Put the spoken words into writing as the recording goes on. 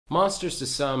Monsters to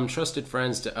some, trusted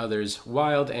friends to others,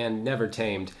 wild and never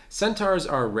tamed, centaurs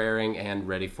are raring and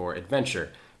ready for adventure.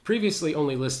 Previously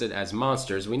only listed as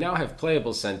monsters, we now have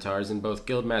playable centaurs in both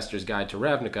Guildmaster's Guide to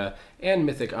Ravnica and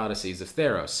Mythic Odysseys of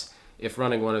Theros. If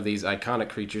running one of these iconic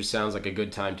creatures sounds like a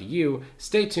good time to you,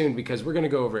 stay tuned because we're going to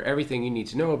go over everything you need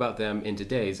to know about them in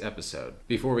today's episode.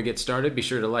 Before we get started, be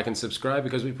sure to like and subscribe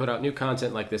because we put out new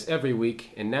content like this every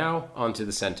week. And now, on to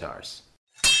the centaurs.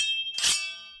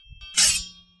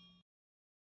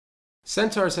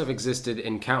 Centaurs have existed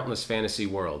in countless fantasy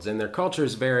worlds, and their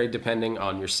cultures vary depending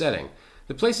on your setting.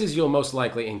 The places you'll most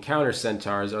likely encounter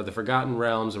centaurs are the Forgotten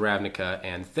Realms, Ravnica,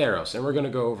 and Theros, and we're going to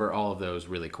go over all of those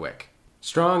really quick.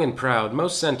 Strong and proud,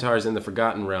 most centaurs in the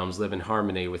Forgotten Realms live in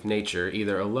harmony with nature,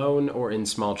 either alone or in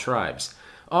small tribes.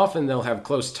 Often they'll have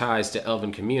close ties to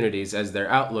elven communities as their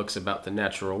outlooks about the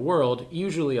natural world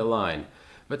usually align.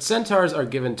 But centaurs are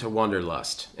given to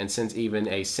wanderlust, and since even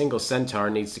a single centaur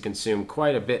needs to consume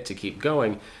quite a bit to keep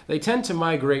going, they tend to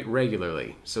migrate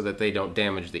regularly so that they don't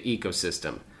damage the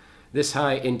ecosystem. This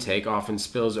high intake often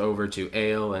spills over to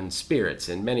ale and spirits,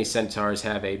 and many centaurs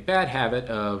have a bad habit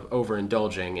of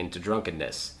overindulging into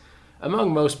drunkenness.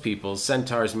 Among most people,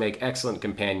 centaurs make excellent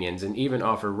companions and even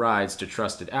offer rides to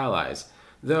trusted allies,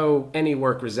 though any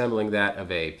work resembling that of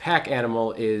a pack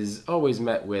animal is always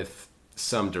met with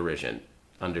some derision.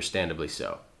 Understandably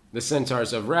so. The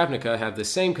centaurs of Ravnica have the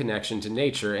same connection to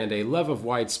nature and a love of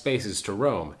wide spaces to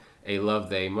roam, a love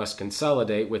they must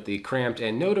consolidate with the cramped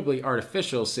and notably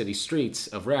artificial city streets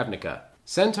of Ravnica.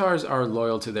 Centaurs are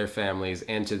loyal to their families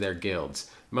and to their guilds.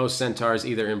 Most centaurs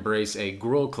either embrace a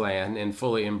Gruul clan and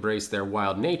fully embrace their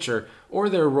wild nature, or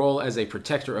their role as a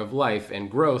protector of life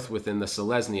and growth within the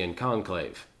Selesnyan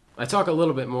conclave. I talk a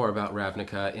little bit more about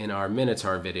Ravnica in our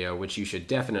Minotaur video, which you should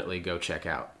definitely go check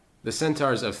out. The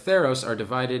centaurs of Theros are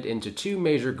divided into two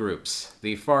major groups,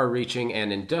 the far-reaching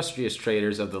and industrious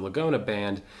traders of the Lagona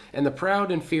Band and the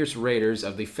proud and fierce raiders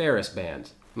of the Ferris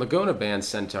Band. Lagona Band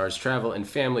centaurs travel in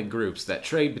family groups that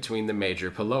trade between the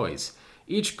major Polois.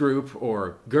 Each group,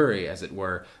 or Guri as it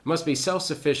were, must be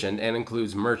self-sufficient and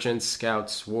includes merchants,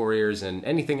 scouts, warriors, and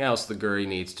anything else the Guri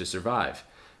needs to survive.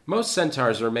 Most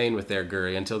centaurs remain with their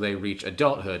Guri until they reach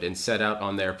adulthood and set out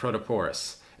on their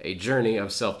protoporus, a journey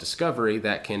of self-discovery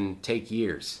that can take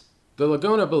years. The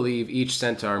Lagona believe each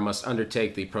centaur must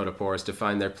undertake the protoporus to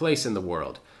find their place in the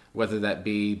world, whether that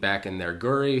be back in their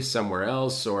Guri, somewhere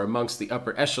else, or amongst the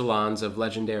upper echelons of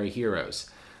legendary heroes.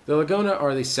 The Lagona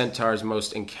are the centaurs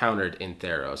most encountered in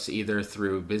Theros, either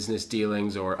through business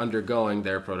dealings or undergoing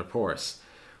their protoporus.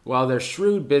 While their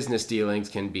shrewd business dealings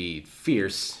can be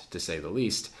fierce, to say the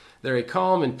least, they're a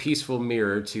calm and peaceful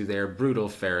mirror to their brutal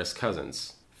Ferris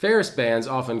cousins. Ferris bands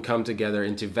often come together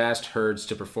into vast herds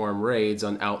to perform raids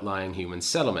on outlying human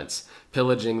settlements,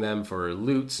 pillaging them for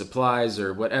loot, supplies,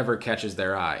 or whatever catches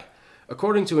their eye.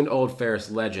 According to an old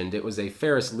Ferris legend, it was a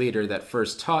Ferris leader that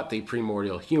first taught the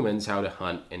primordial humans how to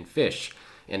hunt and fish,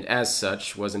 and as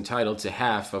such was entitled to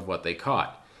half of what they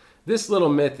caught. This little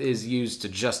myth is used to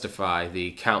justify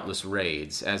the countless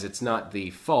raids, as it's not the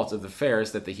fault of the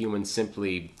Ferris that the humans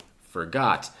simply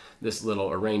forgot this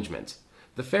little arrangement.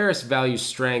 The Ferris value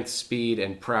strength, speed,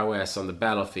 and prowess on the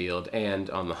battlefield and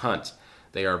on the hunt.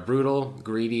 They are brutal,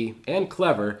 greedy, and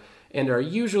clever, and are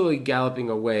usually galloping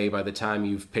away by the time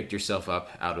you've picked yourself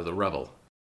up out of the rubble.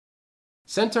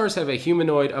 Centaurs have a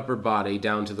humanoid upper body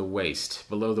down to the waist.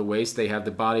 Below the waist they have the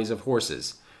bodies of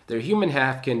horses. Their human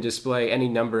half can display any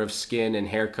number of skin and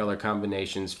hair color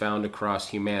combinations found across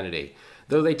humanity,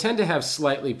 though they tend to have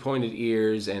slightly pointed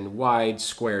ears and wide,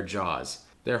 square jaws.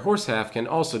 Their horse half can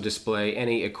also display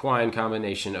any equine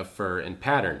combination of fur and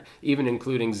pattern, even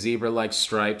including zebra-like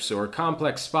stripes or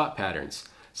complex spot patterns.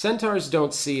 Centaurs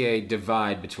don't see a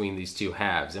divide between these two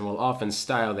halves and will often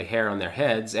style the hair on their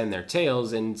heads and their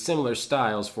tails in similar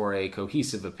styles for a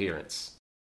cohesive appearance.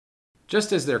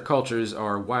 Just as their cultures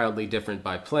are wildly different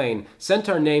by plane,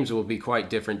 centaur names will be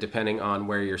quite different depending on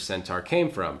where your centaur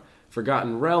came from.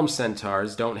 Forgotten Realms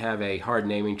centaurs don't have a hard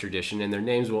naming tradition and their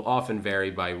names will often vary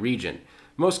by region.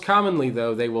 Most commonly,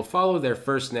 though, they will follow their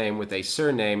first name with a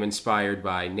surname inspired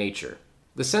by nature.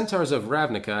 The centaurs of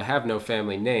Ravnica have no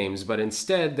family names, but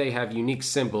instead they have unique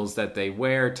symbols that they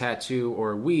wear, tattoo,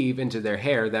 or weave into their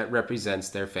hair that represents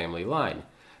their family line.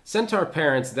 Centaur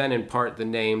parents then impart the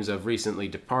names of recently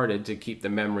departed to keep the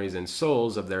memories and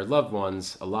souls of their loved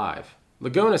ones alive.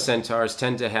 Lagona centaurs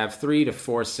tend to have 3 to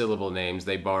 4 syllable names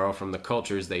they borrow from the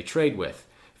cultures they trade with.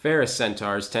 Ferris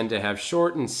centaurs tend to have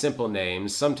short and simple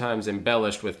names, sometimes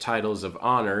embellished with titles of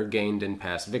honor gained in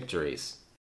past victories.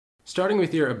 Starting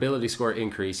with your ability score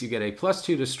increase, you get a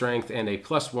 +2 to strength and a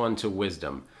 +1 to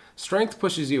wisdom. Strength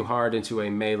pushes you hard into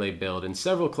a melee build, and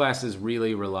several classes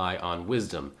really rely on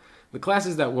wisdom. The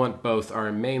classes that want both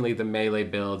are mainly the melee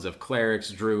builds of clerics,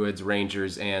 druids,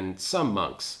 rangers, and some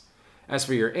monks. As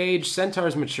for your age,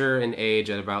 centaurs mature in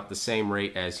age at about the same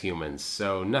rate as humans,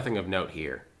 so nothing of note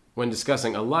here. When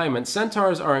discussing alignment,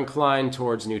 centaurs are inclined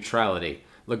towards neutrality.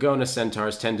 Lagona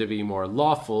centaurs tend to be more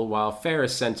lawful, while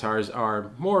Ferris centaurs are,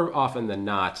 more often than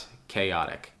not,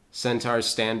 chaotic. Centaurs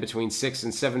stand between 6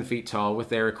 and 7 feet tall, with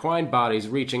their equine bodies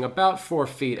reaching about 4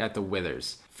 feet at the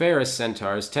withers. Ferris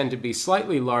centaurs tend to be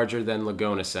slightly larger than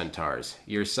Lagona centaurs.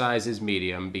 Your size is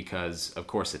medium because, of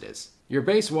course it is. Your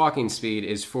base walking speed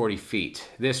is 40 feet.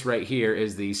 This right here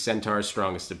is the centaur's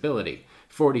strongest ability.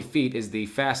 40 feet is the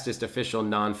fastest official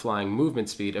non-flying movement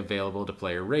speed available to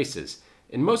player races.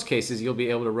 In most cases, you'll be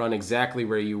able to run exactly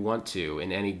where you want to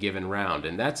in any given round,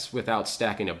 and that's without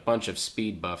stacking a bunch of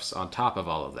speed buffs on top of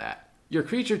all of that. Your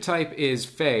creature type is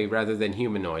Fey rather than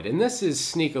humanoid, and this is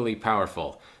sneakily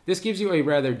powerful. This gives you a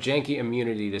rather janky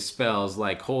immunity to spells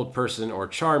like Hold Person or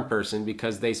Charm Person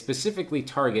because they specifically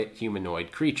target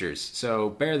humanoid creatures, so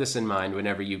bear this in mind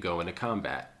whenever you go into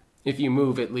combat. If you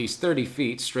move at least 30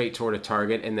 feet straight toward a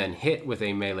target and then hit with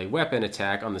a melee weapon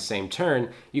attack on the same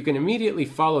turn, you can immediately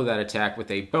follow that attack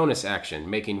with a bonus action,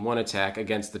 making one attack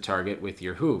against the target with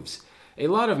your hooves. A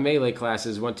lot of melee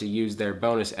classes want to use their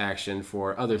bonus action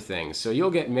for other things, so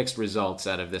you'll get mixed results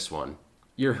out of this one.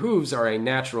 Your hooves are a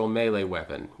natural melee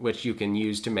weapon, which you can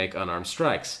use to make unarmed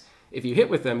strikes. If you hit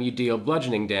with them, you deal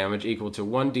bludgeoning damage equal to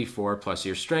 1d4 plus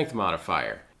your strength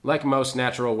modifier. Like most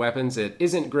natural weapons, it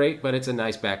isn't great, but it's a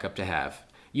nice backup to have.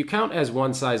 You count as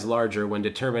one size larger when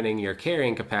determining your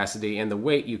carrying capacity and the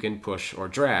weight you can push or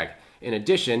drag. In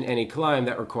addition, any climb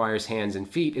that requires hands and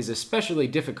feet is especially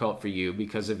difficult for you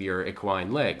because of your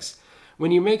equine legs.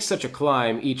 When you make such a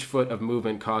climb, each foot of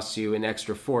movement costs you an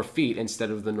extra 4 feet instead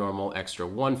of the normal extra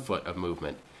 1 foot of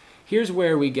movement. Here's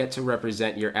where we get to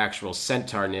represent your actual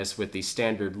centaurness with the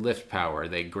standard lift power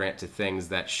they grant to things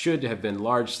that should have been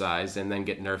large-sized and then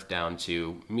get nerfed down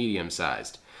to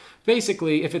medium-sized.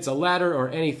 Basically, if it's a ladder or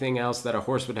anything else that a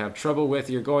horse would have trouble with,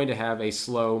 you're going to have a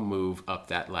slow move up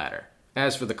that ladder.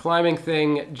 As for the climbing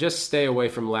thing, just stay away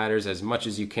from ladders as much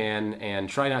as you can and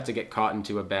try not to get caught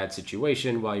into a bad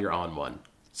situation while you're on one.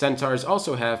 Centaurs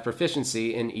also have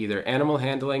proficiency in either animal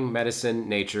handling, medicine,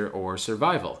 nature, or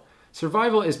survival.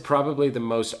 Survival is probably the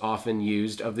most often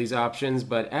used of these options,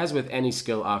 but as with any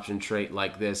skill option trait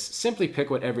like this, simply pick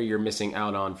whatever you're missing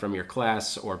out on from your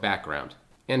class or background.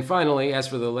 And finally, as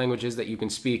for the languages that you can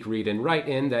speak, read, and write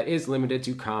in, that is limited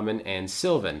to Common and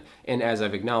Sylvan. And as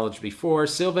I've acknowledged before,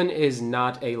 Sylvan is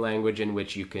not a language in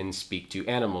which you can speak to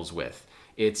animals with.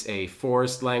 It's a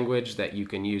forest language that you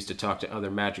can use to talk to other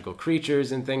magical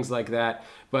creatures and things like that,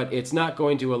 but it's not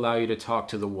going to allow you to talk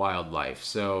to the wildlife,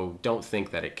 so don't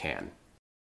think that it can.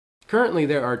 Currently,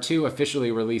 there are 2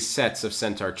 officially released sets of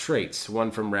centaur traits,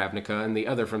 one from Ravnica and the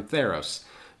other from Theros.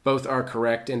 Both are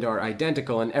correct and are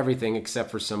identical in everything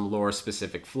except for some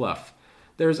lore-specific fluff.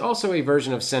 There is also a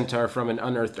version of Centaur from an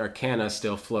Unearthed Arcana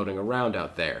still floating around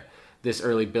out there. This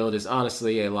early build is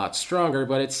honestly a lot stronger,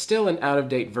 but it's still an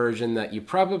out-of-date version that you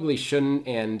probably shouldn't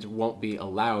and won't be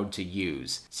allowed to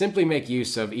use. Simply make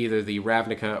use of either the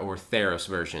Ravnica or Theros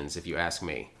versions, if you ask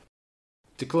me.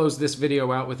 To close this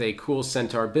video out with a cool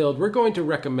Centaur build, we're going to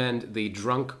recommend the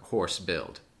Drunk Horse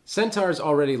build. Centaurs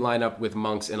already line up with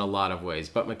monks in a lot of ways,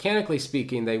 but mechanically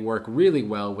speaking, they work really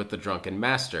well with the Drunken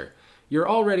Master. Your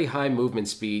already high movement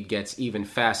speed gets even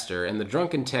faster, and the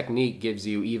Drunken technique gives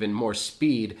you even more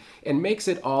speed and makes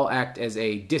it all act as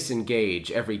a disengage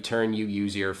every turn you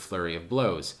use your flurry of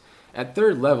blows. At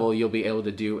 3rd level, you'll be able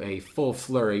to do a full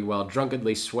flurry while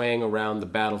drunkenly swaying around the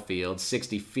battlefield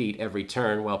 60 feet every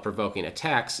turn while provoking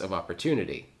attacks of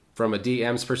opportunity. From a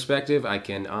DM's perspective, I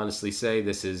can honestly say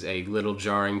this is a little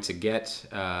jarring to get,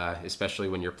 especially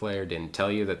when your player didn't tell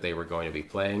you that they were going to be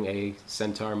playing a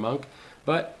Centaur monk.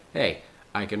 But hey,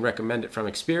 I can recommend it from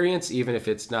experience, even if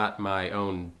it's not my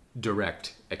own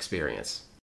direct experience.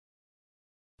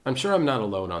 I'm sure I'm not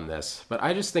alone on this, but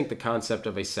I just think the concept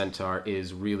of a centaur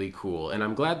is really cool, and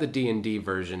I'm glad the D&D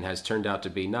version has turned out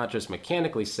to be not just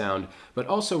mechanically sound, but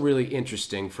also really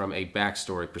interesting from a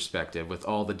backstory perspective with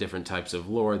all the different types of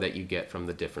lore that you get from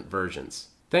the different versions.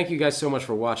 Thank you guys so much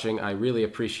for watching. I really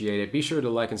appreciate it. Be sure to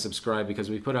like and subscribe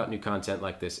because we put out new content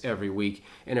like this every week.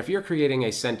 And if you're creating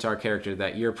a centaur character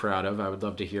that you're proud of, I would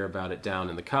love to hear about it down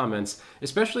in the comments,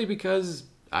 especially because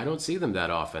I don't see them that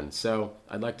often, so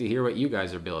I'd like to hear what you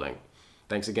guys are building.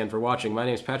 Thanks again for watching. My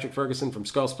name is Patrick Ferguson from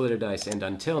Skull Splitter Dice, and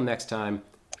until next time,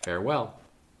 farewell.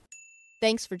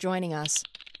 Thanks for joining us.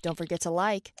 Don't forget to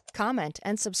like, comment,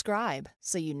 and subscribe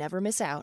so you never miss out.